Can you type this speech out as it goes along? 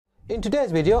In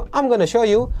today's video, I'm going to show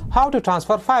you how to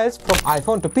transfer files from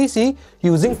iPhone to PC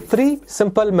using 3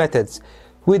 simple methods.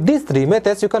 With these 3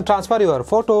 methods, you can transfer your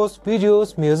photos,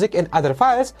 videos, music and other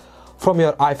files from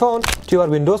your iPhone to your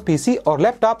Windows PC or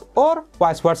laptop or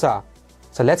vice versa.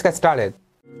 So let's get started.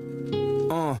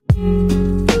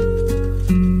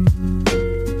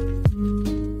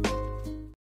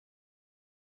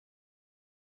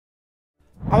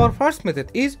 Our first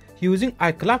method is using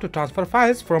iCloud to transfer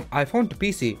files from iPhone to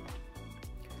PC.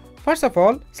 First of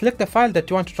all, select the file that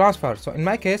you want to transfer. So in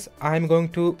my case, I'm going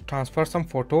to transfer some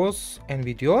photos and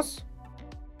videos.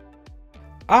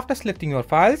 After selecting your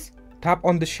files, tap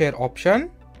on the share option.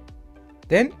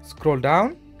 Then scroll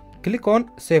down, click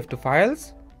on save to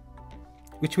files,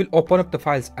 which will open up the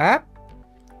files app.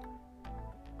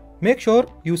 Make sure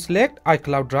you select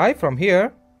iCloud Drive from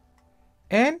here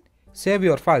and save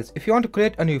your files. If you want to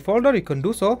create a new folder, you can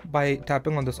do so by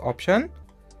tapping on this option.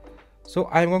 So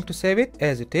I'm going to save it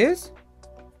as it is.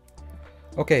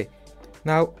 Okay,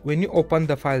 now when you open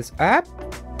the files app,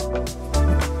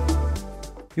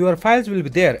 your files will be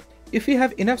there. If you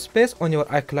have enough space on your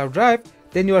iCloud Drive,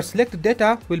 then your selected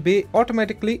data will be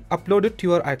automatically uploaded to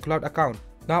your iCloud account.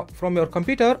 Now from your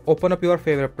computer, open up your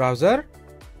favorite browser,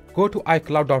 go to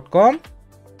iCloud.com,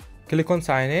 click on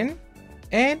sign in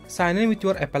and sign in with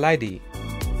your Apple ID.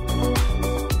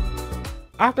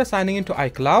 After signing into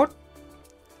iCloud,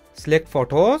 select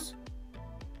photos,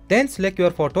 then select your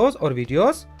photos or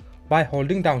videos by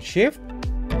holding down shift.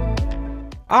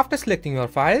 After selecting your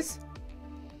files,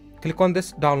 click on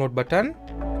this download button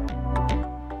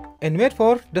and wait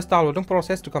for this downloading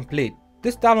process to complete.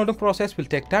 This downloading process will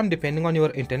take time depending on your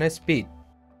internet speed.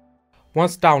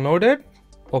 Once downloaded,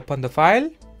 open the file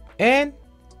and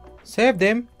save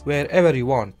them wherever you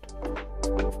want.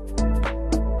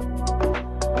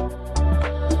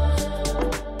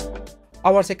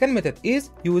 Our second method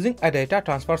is using a data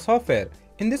transfer software.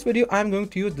 In this video, I am going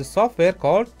to use the software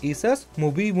called Asus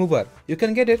Movie Mover. You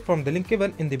can get it from the link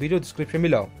given in the video description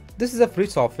below. This is a free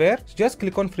software. Just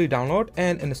click on free download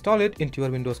and install it into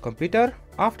your Windows computer.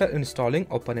 After installing,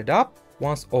 open it up.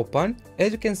 Once open,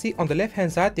 as you can see on the left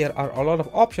hand side, there are a lot of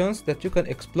options that you can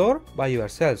explore by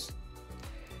yourselves.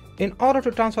 In order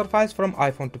to transfer files from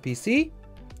iPhone to PC,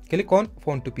 click on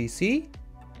Phone to PC.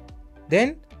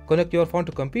 Then connect your phone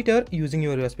to computer using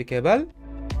your USB cable.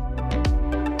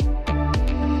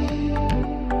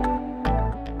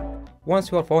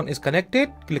 Once your phone is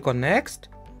connected, click on Next.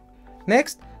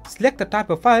 Next, select the type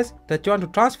of files that you want to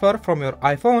transfer from your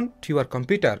iPhone to your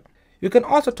computer. You can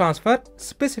also transfer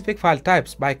specific file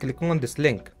types by clicking on this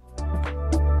link.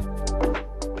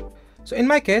 So in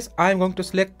my case, I am going to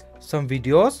select some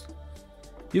videos.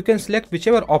 You can select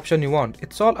whichever option you want.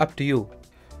 It's all up to you.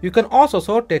 You can also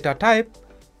sort data type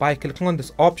by clicking on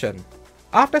this option.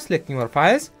 After selecting your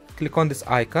files, click on this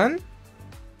icon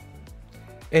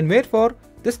and wait for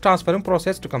this transferring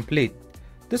process to complete.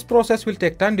 This process will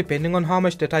take time depending on how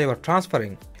much data you are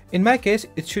transferring. In my case,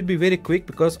 it should be very quick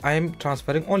because I am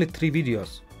transferring only 3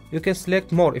 videos. You can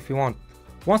select more if you want.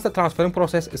 Once the transferring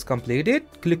process is completed,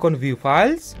 click on View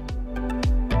Files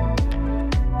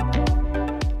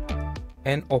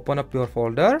and open up your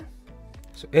folder.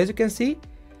 So as you can see,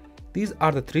 these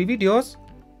are the 3 videos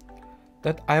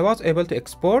that I was able to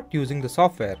export using the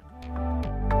software.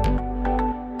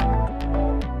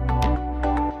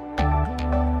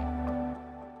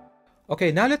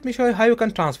 Okay, now let me show you how you can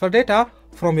transfer data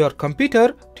from your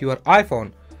computer to your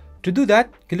iPhone. To do that,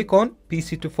 click on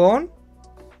PC to phone,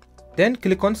 then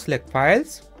click on select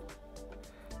files.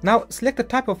 Now select the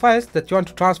type of files that you want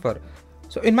to transfer.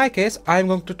 So in my case, I am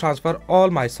going to transfer all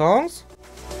my songs.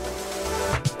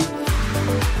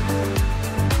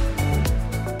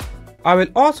 I will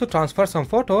also transfer some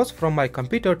photos from my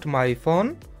computer to my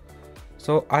phone.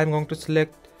 So I'm going to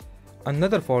select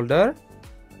another folder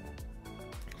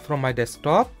from my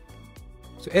desktop.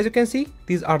 So as you can see,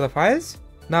 these are the files.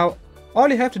 Now all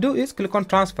you have to do is click on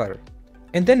transfer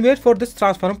and then wait for this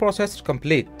transferring process to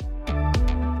complete.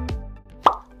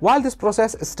 While this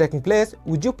process is taking place,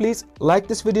 would you please like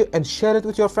this video and share it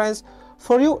with your friends?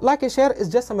 For you, like and share is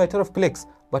just a matter of clicks,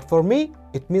 but for me,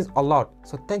 it means a lot.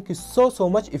 So thank you so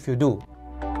much if you do.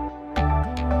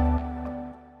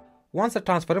 Once the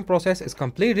transferring process is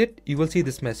completed, you will see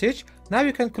this message. Now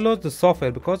you can close the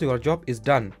software because your job is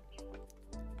done.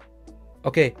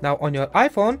 Okay, now on your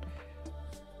iPhone,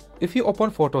 if you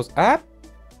open Photos app,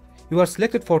 your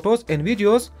selected photos and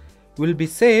videos will be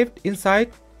saved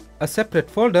inside a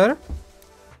separate folder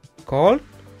called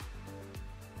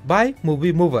by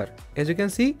Movie Mover. As you can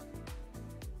see,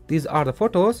 these are the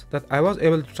photos that I was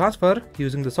able to transfer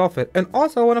using the software. And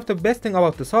also, one of the best thing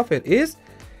about the software is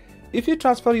if you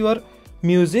transfer your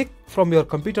music from your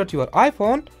computer to your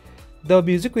iPhone, the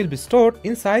music will be stored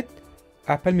inside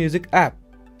Apple Music app.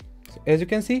 So as you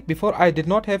can see, before I did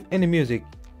not have any music,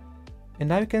 and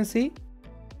now you can see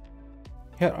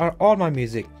here are all my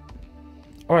music.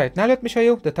 Alright, now let me show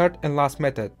you the third and last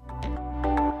method.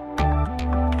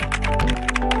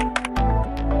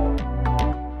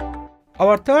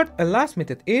 Our third and last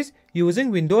method is using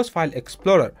Windows File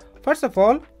Explorer. First of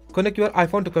all, connect your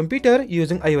iPhone to computer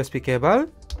using a USB cable.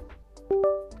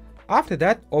 After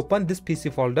that, open this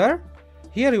PC folder.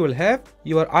 Here you will have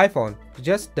your iPhone.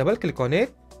 Just double click on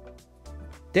it.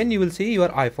 Then you will see your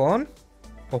iPhone.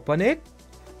 Open it.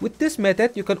 With this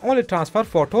method, you can only transfer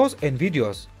photos and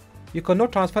videos. You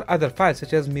cannot transfer other files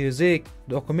such as music,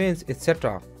 documents,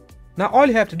 etc. Now all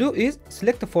you have to do is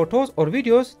select the photos or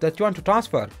videos that you want to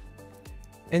transfer,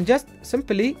 and just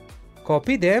simply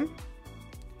copy them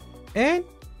and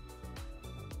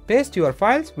paste your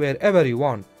files wherever you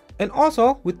want. And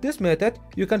also with this method,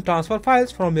 you can transfer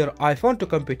files from your iPhone to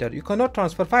computer. You cannot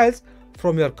transfer files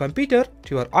from your computer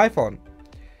to your iPhone.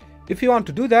 If you want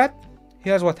to do that,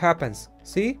 here's what happens.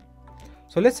 See?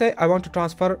 So let's say I want to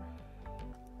transfer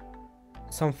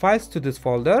some files to this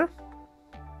folder.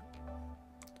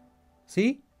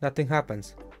 See? Nothing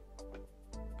happens.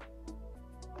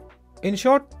 In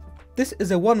short, this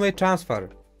is a one-way transfer.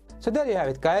 So there you have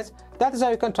it, guys. That is how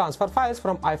you can transfer files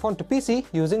from iPhone to PC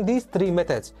using these three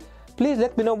methods. Please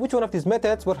let me know which one of these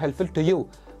methods were helpful to you.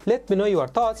 Let me know your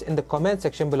thoughts in the comment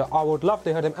section below. I would love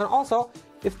to hear them. And also,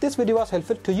 if this video was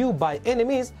helpful to you by any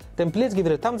means, then please give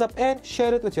it a thumbs up and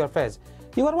share it with your friends.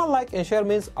 Your one like and share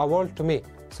means a world to me.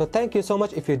 So thank you so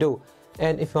much if you do.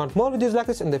 And if you want more videos like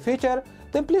this in the future,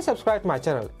 then please subscribe to my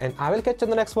channel. And I will catch you in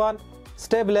the next one.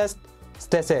 Stay blessed,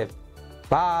 stay safe.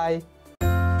 Bye.